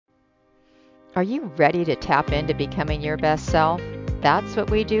Are you ready to tap into becoming your best self? That's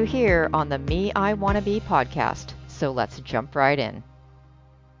what we do here on the Me I Wanna Be podcast. So let's jump right in.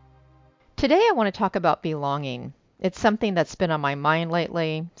 Today I want to talk about belonging. It's something that's been on my mind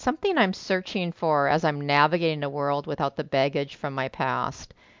lately, something I'm searching for as I'm navigating a world without the baggage from my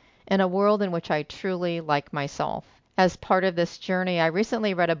past, and a world in which I truly like myself. As part of this journey, I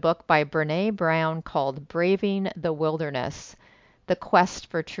recently read a book by Brene Brown called Braving the Wilderness: The Quest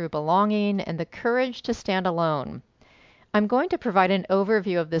for True Belonging and the Courage to Stand Alone. I'm going to provide an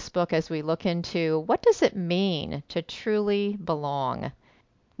overview of this book as we look into what does it mean to truly belong.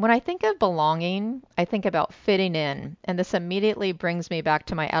 When I think of belonging, I think about fitting in, and this immediately brings me back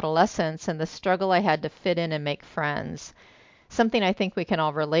to my adolescence and the struggle I had to fit in and make friends. Something I think we can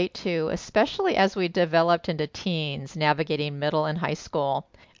all relate to, especially as we developed into teens, navigating middle and high school.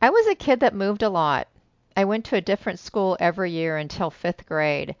 I was a kid that moved a lot. I went to a different school every year until fifth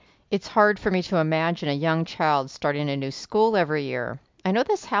grade. It's hard for me to imagine a young child starting a new school every year. I know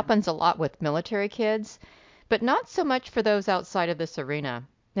this happens a lot with military kids, but not so much for those outside of this arena.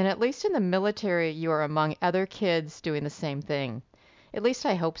 And at least in the military, you are among other kids doing the same thing. At least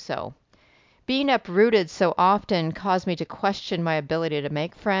I hope so. Being uprooted so often caused me to question my ability to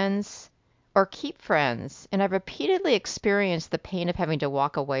make friends or keep friends, and I've repeatedly experienced the pain of having to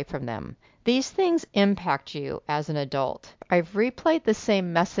walk away from them. These things impact you as an adult. I've replayed the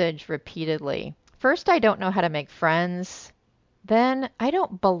same message repeatedly. First, I don't know how to make friends. Then, I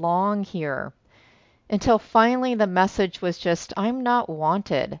don't belong here. Until finally the message was just, I'm not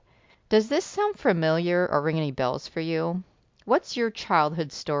wanted. Does this sound familiar or ring any bells for you? What's your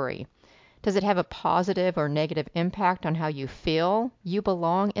childhood story? Does it have a positive or negative impact on how you feel you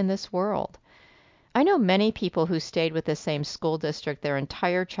belong in this world? I know many people who stayed with the same school district their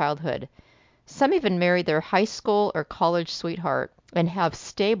entire childhood. Some even married their high school or college sweetheart and have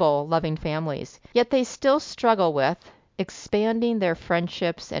stable, loving families. Yet they still struggle with expanding their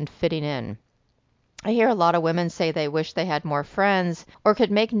friendships and fitting in. I hear a lot of women say they wish they had more friends or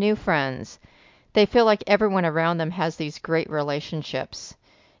could make new friends. They feel like everyone around them has these great relationships,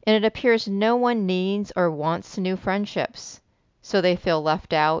 and it appears no one needs or wants new friendships. So they feel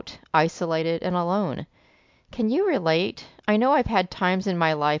left out, isolated, and alone. Can you relate? I know I've had times in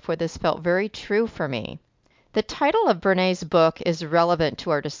my life where this felt very true for me. The title of Brene's book is relevant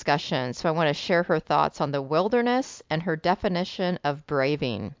to our discussion, so I want to share her thoughts on the wilderness and her definition of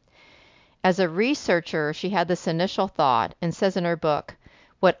braving. As a researcher, she had this initial thought and says in her book,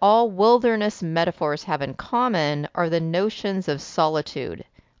 what all wilderness metaphors have in common are the notions of solitude,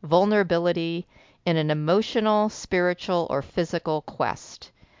 vulnerability, and an emotional, spiritual, or physical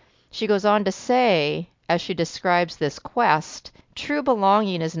quest. She goes on to say, as she describes this quest, true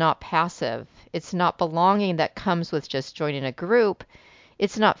belonging is not passive. It's not belonging that comes with just joining a group.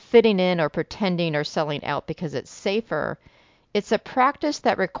 It's not fitting in or pretending or selling out because it's safer. It's a practice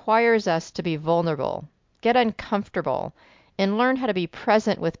that requires us to be vulnerable, get uncomfortable, and learn how to be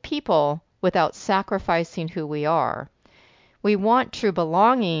present with people without sacrificing who we are. We want true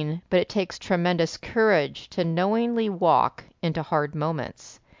belonging, but it takes tremendous courage to knowingly walk into hard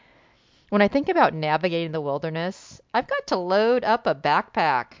moments. When I think about navigating the wilderness, I've got to load up a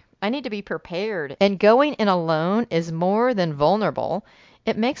backpack. I need to be prepared. And going in alone is more than vulnerable.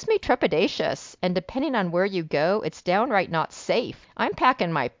 It makes me trepidatious, and depending on where you go, it's downright not safe. I'm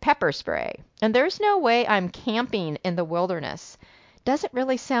packing my pepper spray, and there's no way I'm camping in the wilderness. Doesn't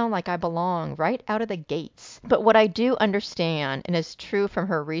really sound like I belong right out of the gates. But what I do understand, and is true from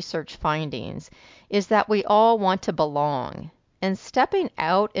her research findings, is that we all want to belong. And stepping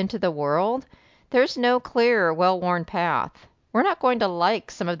out into the world, there's no clear, well-worn path. We're not going to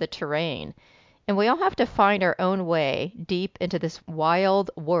like some of the terrain. And we all have to find our own way deep into this wild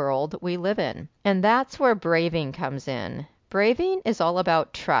world we live in. And that's where braving comes in. Braving is all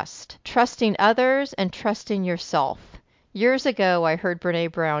about trust. Trusting others and trusting yourself. Years ago, I heard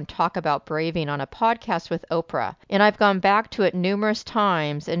Brene Brown talk about braving on a podcast with Oprah, and I've gone back to it numerous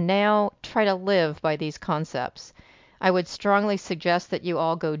times and now try to live by these concepts. I would strongly suggest that you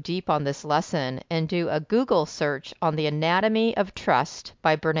all go deep on this lesson and do a Google search on The Anatomy of Trust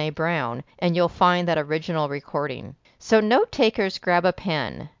by Brene Brown, and you'll find that original recording. So note takers, grab a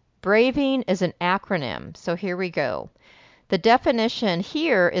pen. Braving is an acronym, so here we go. The definition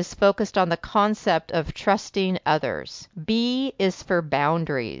here is focused on the concept of trusting others. B is for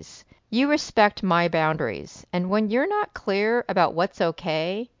boundaries. You respect my boundaries, and when you're not clear about what's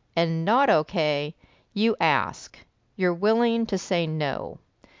okay and not okay, you ask. You're willing to say no.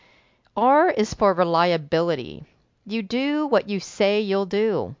 R is for reliability. You do what you say you'll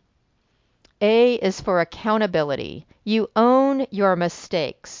do. A is for accountability. You own your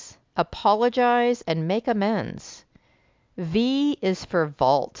mistakes, apologize, and make amends. V is for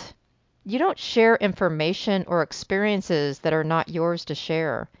vault. You don't share information or experiences that are not yours to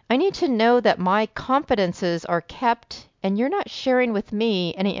share. I need to know that my confidences are kept and you're not sharing with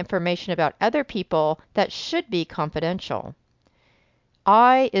me any information about other people that should be confidential.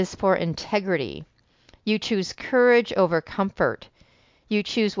 I is for integrity. You choose courage over comfort. You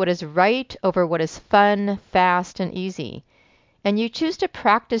choose what is right over what is fun, fast, and easy. And you choose to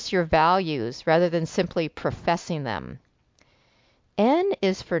practice your values rather than simply professing them. N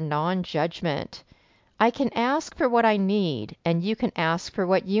is for non-judgment. I can ask for what I need, and you can ask for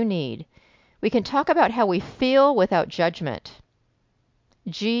what you need. We can talk about how we feel without judgment.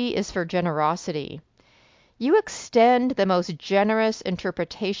 G is for generosity. You extend the most generous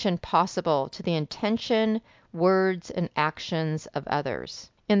interpretation possible to the intention, words, and actions of others.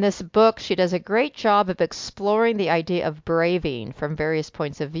 In this book, she does a great job of exploring the idea of braving from various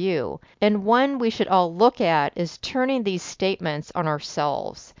points of view. And one we should all look at is turning these statements on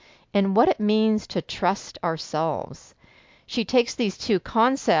ourselves and what it means to trust ourselves. She takes these two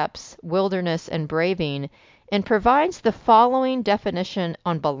concepts, wilderness and braving, and provides the following definition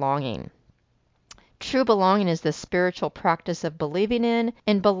on belonging. True belonging is the spiritual practice of believing in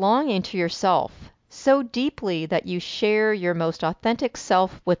and belonging to yourself so deeply that you share your most authentic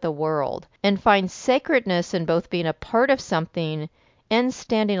self with the world and find sacredness in both being a part of something and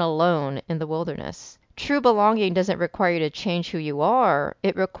standing alone in the wilderness. True belonging doesn't require you to change who you are.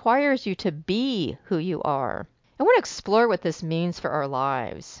 It requires you to be who you are. I want to explore what this means for our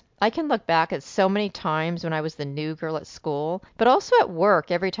lives. I can look back at so many times when I was the new girl at school, but also at work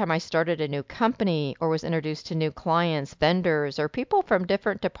every time I started a new company or was introduced to new clients, vendors, or people from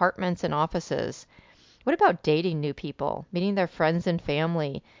different departments and offices. What about dating new people, meeting their friends and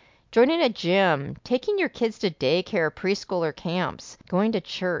family, joining a gym, taking your kids to daycare, preschool, or camps, going to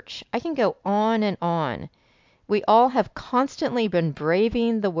church? I can go on and on. We all have constantly been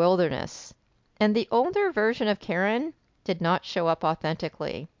braving the wilderness. And the older version of Karen did not show up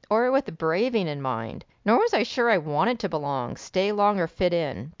authentically or with braving in mind, nor was I sure I wanted to belong, stay long, or fit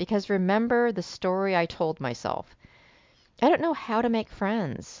in, because remember the story I told myself. I don't know how to make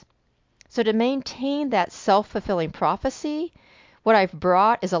friends. So to maintain that self-fulfilling prophecy, what I've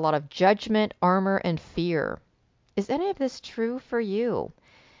brought is a lot of judgment, armor, and fear. Is any of this true for you?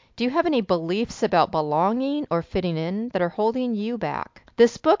 Do you have any beliefs about belonging or fitting in that are holding you back?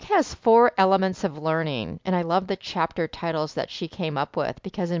 This book has 4 elements of learning, and I love the chapter titles that she came up with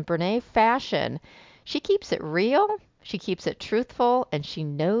because in Brene fashion, she keeps it real, she keeps it truthful, and she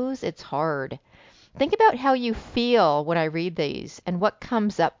knows it's hard. Think about how you feel when I read these and what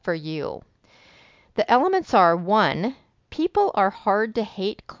comes up for you. The elements are 1, people are hard to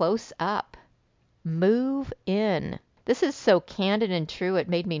hate close up. Move in. This is so candid and true it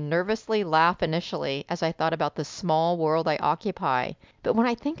made me nervously laugh initially as I thought about the small world I occupy. But when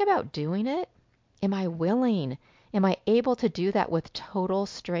I think about doing it, am I willing? Am I able to do that with total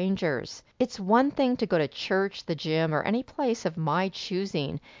strangers? It's one thing to go to church, the gym, or any place of my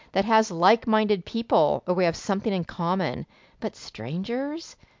choosing that has like-minded people or we have something in common. But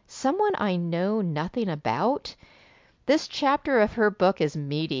strangers? Someone I know nothing about? This chapter of her book is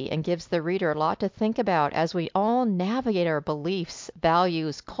meaty and gives the reader a lot to think about as we all navigate our beliefs,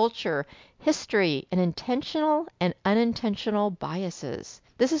 values, culture, history, and intentional and unintentional biases.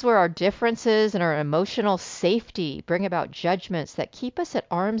 This is where our differences and our emotional safety bring about judgments that keep us at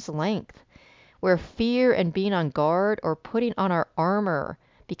arm's length, where fear and being on guard or putting on our armor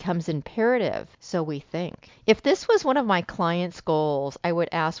becomes imperative, so we think. If this was one of my clients' goals, I would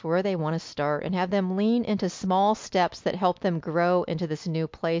ask where they want to start and have them lean into small steps that help them grow into this new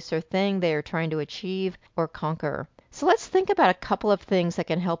place or thing they are trying to achieve or conquer. So let's think about a couple of things that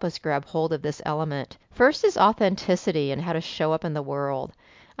can help us grab hold of this element. First is authenticity and how to show up in the world.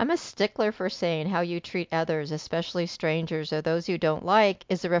 I'm a stickler for saying how you treat others, especially strangers or those you don't like,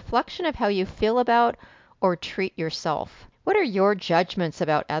 is a reflection of how you feel about or treat yourself. What are your judgments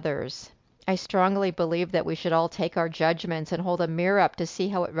about others? I strongly believe that we should all take our judgments and hold a mirror up to see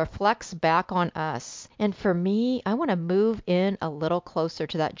how it reflects back on us. And for me, I want to move in a little closer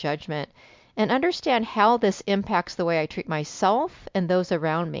to that judgment and understand how this impacts the way I treat myself and those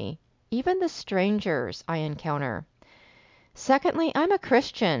around me, even the strangers I encounter. Secondly, I'm a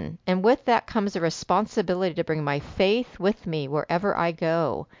Christian, and with that comes a responsibility to bring my faith with me wherever I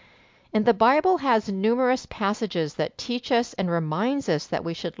go. And the Bible has numerous passages that teach us and reminds us that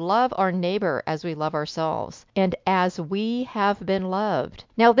we should love our neighbor as we love ourselves, and as we have been loved.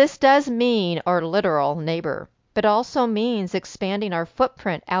 Now, this does mean our literal neighbor, but also means expanding our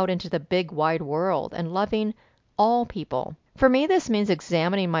footprint out into the big wide world and loving all people. For me, this means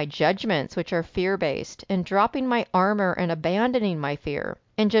examining my judgments, which are fear-based, and dropping my armor and abandoning my fear,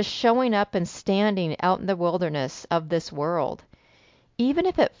 and just showing up and standing out in the wilderness of this world. Even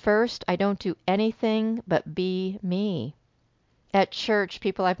if at first I don't do anything but be me. At church,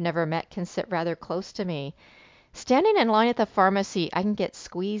 people I've never met can sit rather close to me. Standing in line at the pharmacy, I can get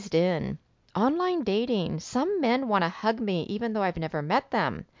squeezed in. Online dating, some men want to hug me even though I've never met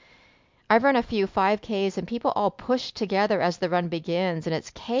them. I've run a few 5Ks and people all push together as the run begins, and it's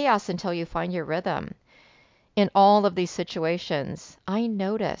chaos until you find your rhythm. In all of these situations, I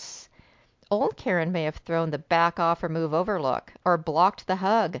notice. Old Karen may have thrown the back off or move over look, or blocked the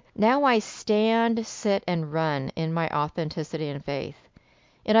hug. Now I stand, sit, and run in my authenticity and faith.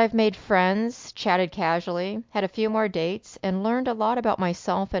 And I've made friends, chatted casually, had a few more dates, and learned a lot about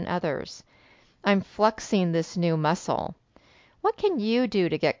myself and others. I'm flexing this new muscle. What can you do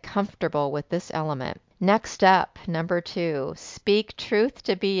to get comfortable with this element? Next up, number 2, speak truth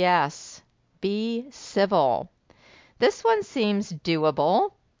to BS. Be civil. This one seems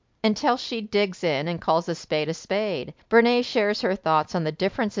doable until she digs in and calls a spade a spade. Brene shares her thoughts on the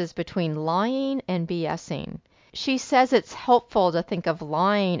differences between lying and BSing. She says it's helpful to think of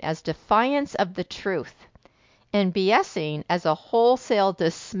lying as defiance of the truth and BSing as a wholesale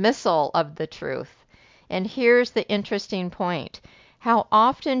dismissal of the truth. And here's the interesting point. How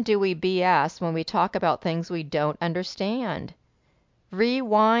often do we BS when we talk about things we don't understand?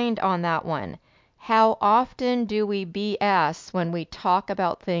 Rewind on that one. How often do we BS when we talk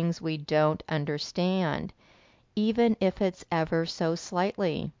about things we don't understand, even if it's ever so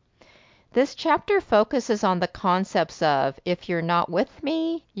slightly? This chapter focuses on the concepts of if you're not with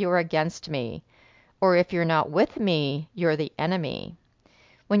me, you're against me, or if you're not with me, you're the enemy.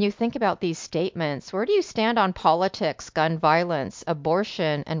 When you think about these statements, where do you stand on politics, gun violence,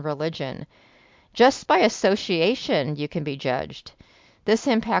 abortion, and religion? Just by association, you can be judged. This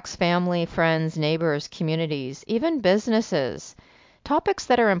impacts family, friends, neighbors, communities, even businesses. Topics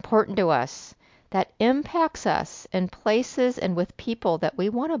that are important to us, that impacts us in places and with people that we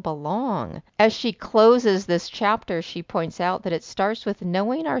want to belong. As she closes this chapter, she points out that it starts with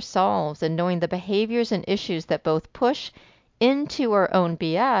knowing ourselves and knowing the behaviors and issues that both push into our own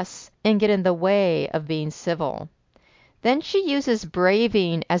BS and get in the way of being civil. Then she uses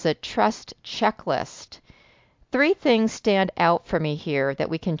braving as a trust checklist. 3 things stand out for me here that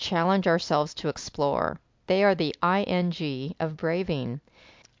we can challenge ourselves to explore. They are the ing of braving.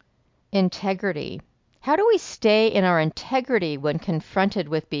 Integrity. How do we stay in our integrity when confronted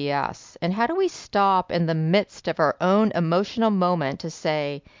with BS? And how do we stop in the midst of our own emotional moment to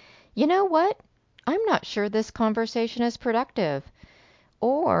say, you know what? I'm not sure this conversation is productive.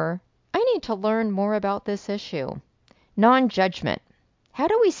 Or, I need to learn more about this issue. Non-judgment. How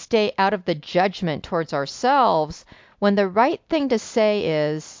do we stay out of the judgment towards ourselves when the right thing to say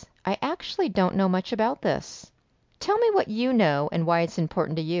is, I actually don't know much about this. Tell me what you know and why it's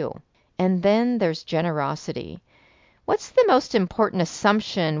important to you. And then there's generosity. What's the most important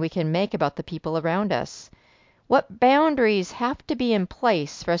assumption we can make about the people around us? What boundaries have to be in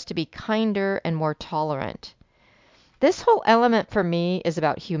place for us to be kinder and more tolerant? This whole element for me is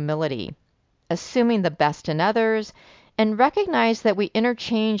about humility, assuming the best in others, and recognize that we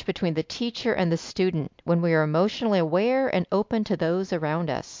interchange between the teacher and the student when we are emotionally aware and open to those around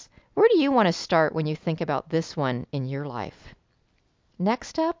us. Where do you want to start when you think about this one in your life?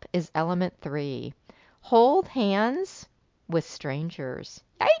 Next up is element 3. Hold hands with strangers.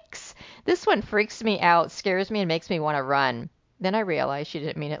 Yikes! This one freaks me out, scares me, and makes me want to run. Then I realize she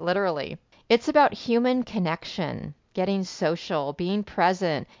didn't mean it literally. It's about human connection, getting social, being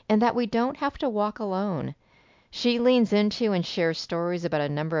present, and that we don't have to walk alone. She leans into and shares stories about a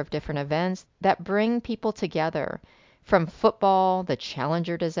number of different events that bring people together, from football, the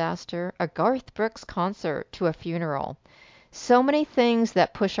Challenger disaster, a Garth Brooks concert, to a funeral. So many things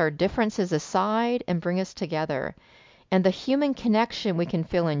that push our differences aside and bring us together, and the human connection we can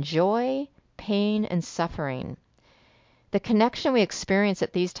feel in joy, pain, and suffering. The connection we experience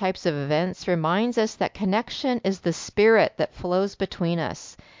at these types of events reminds us that connection is the spirit that flows between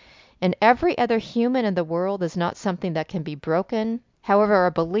us, and every other human in the world is not something that can be broken. However,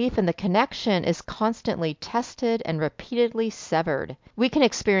 our belief in the connection is constantly tested and repeatedly severed. We can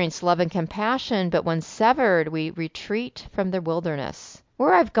experience love and compassion, but when severed, we retreat from the wilderness.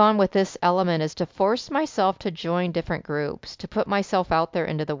 Where I've gone with this element is to force myself to join different groups, to put myself out there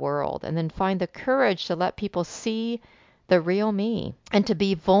into the world, and then find the courage to let people see the real me, and to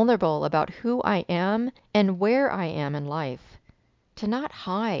be vulnerable about who I am and where I am in life. To not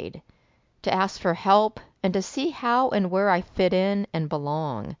hide, to ask for help, and to see how and where I fit in and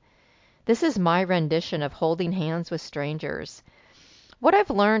belong. This is my rendition of holding hands with strangers. What I've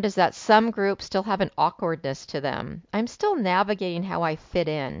learned is that some groups still have an awkwardness to them. I'm still navigating how I fit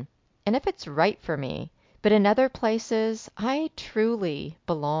in, and if it's right for me. But in other places, I truly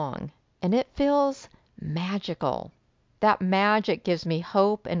belong, and it feels magical. That magic gives me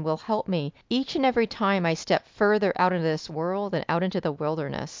hope and will help me each and every time I step further out into this world and out into the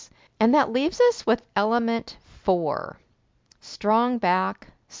wilderness. And that leaves us with element 4. Strong back,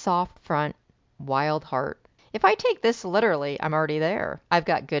 soft front, wild heart. If I take this literally, I'm already there. I've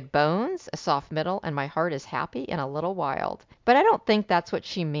got good bones, a soft middle, and my heart is happy and a little wild. But I don't think that's what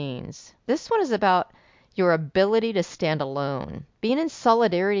she means. This one is about your ability to stand alone. Being in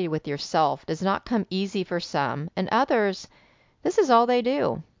solidarity with yourself does not come easy for some, and others, this is all they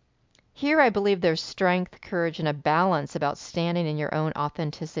do. Here I believe there's strength, courage, and a balance about standing in your own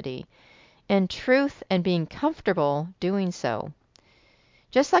authenticity, and truth and being comfortable doing so.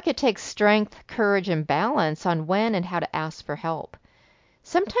 Just like it takes strength, courage, and balance on when and how to ask for help.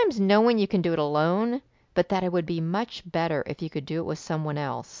 Sometimes knowing you can do it alone, but that it would be much better if you could do it with someone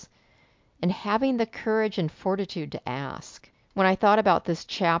else. And having the courage and fortitude to ask. When I thought about this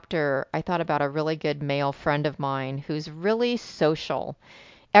chapter, I thought about a really good male friend of mine who's really social.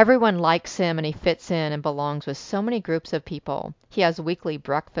 Everyone likes him and he fits in and belongs with so many groups of people. He has weekly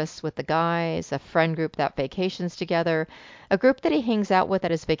breakfasts with the guys, a friend group that vacations together, a group that he hangs out with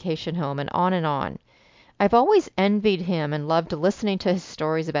at his vacation home, and on and on. I've always envied him and loved listening to his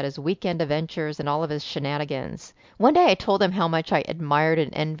stories about his weekend adventures and all of his shenanigans. One day I told him how much I admired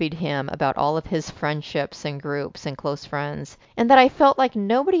and envied him about all of his friendships and groups and close friends, and that I felt like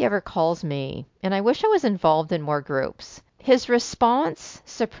nobody ever calls me, and I wish I was involved in more groups. His response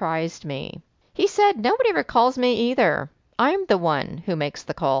surprised me. He said, "Nobody ever calls me either. I'm the one who makes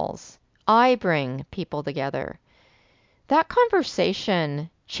the calls. I bring people together." That conversation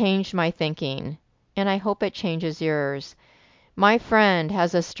changed my thinking, and I hope it changes yours. My friend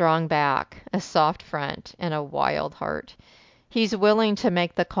has a strong back, a soft front, and a wild heart. He's willing to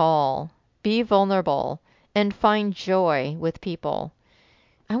make the call, be vulnerable, and find joy with people.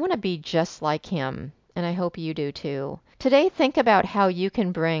 I want to be just like him, and I hope you do too. Today, think about how you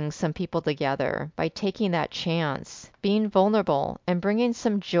can bring some people together by taking that chance, being vulnerable, and bringing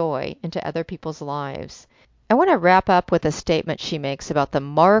some joy into other people's lives. I want to wrap up with a statement she makes about the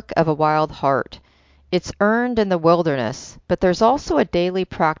mark of a wild heart. It's earned in the wilderness, but there's also a daily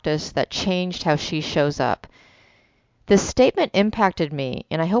practice that changed how she shows up. This statement impacted me,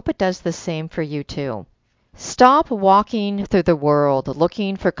 and I hope it does the same for you too. Stop walking through the world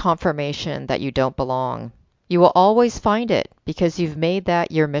looking for confirmation that you don't belong. You will always find it because you've made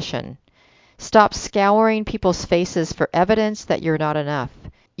that your mission. Stop scouring people's faces for evidence that you're not enough.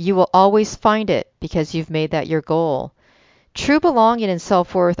 You will always find it because you've made that your goal. True belonging and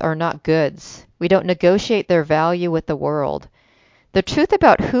self-worth are not goods. We don't negotiate their value with the world. The truth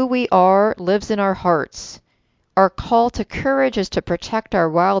about who we are lives in our hearts. Our call to courage is to protect our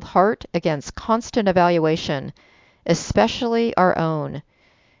wild heart against constant evaluation, especially our own.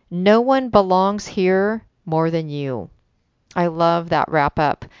 No one belongs here more than you. I love that wrap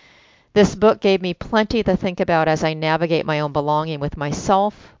up. This book gave me plenty to think about as I navigate my own belonging with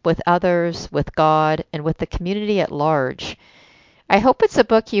myself, with others, with God, and with the community at large. I hope it's a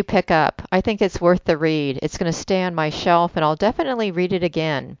book you pick up. I think it's worth the read. It's going to stay on my shelf, and I'll definitely read it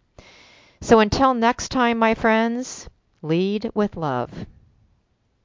again. So until next time, my friends, lead with love.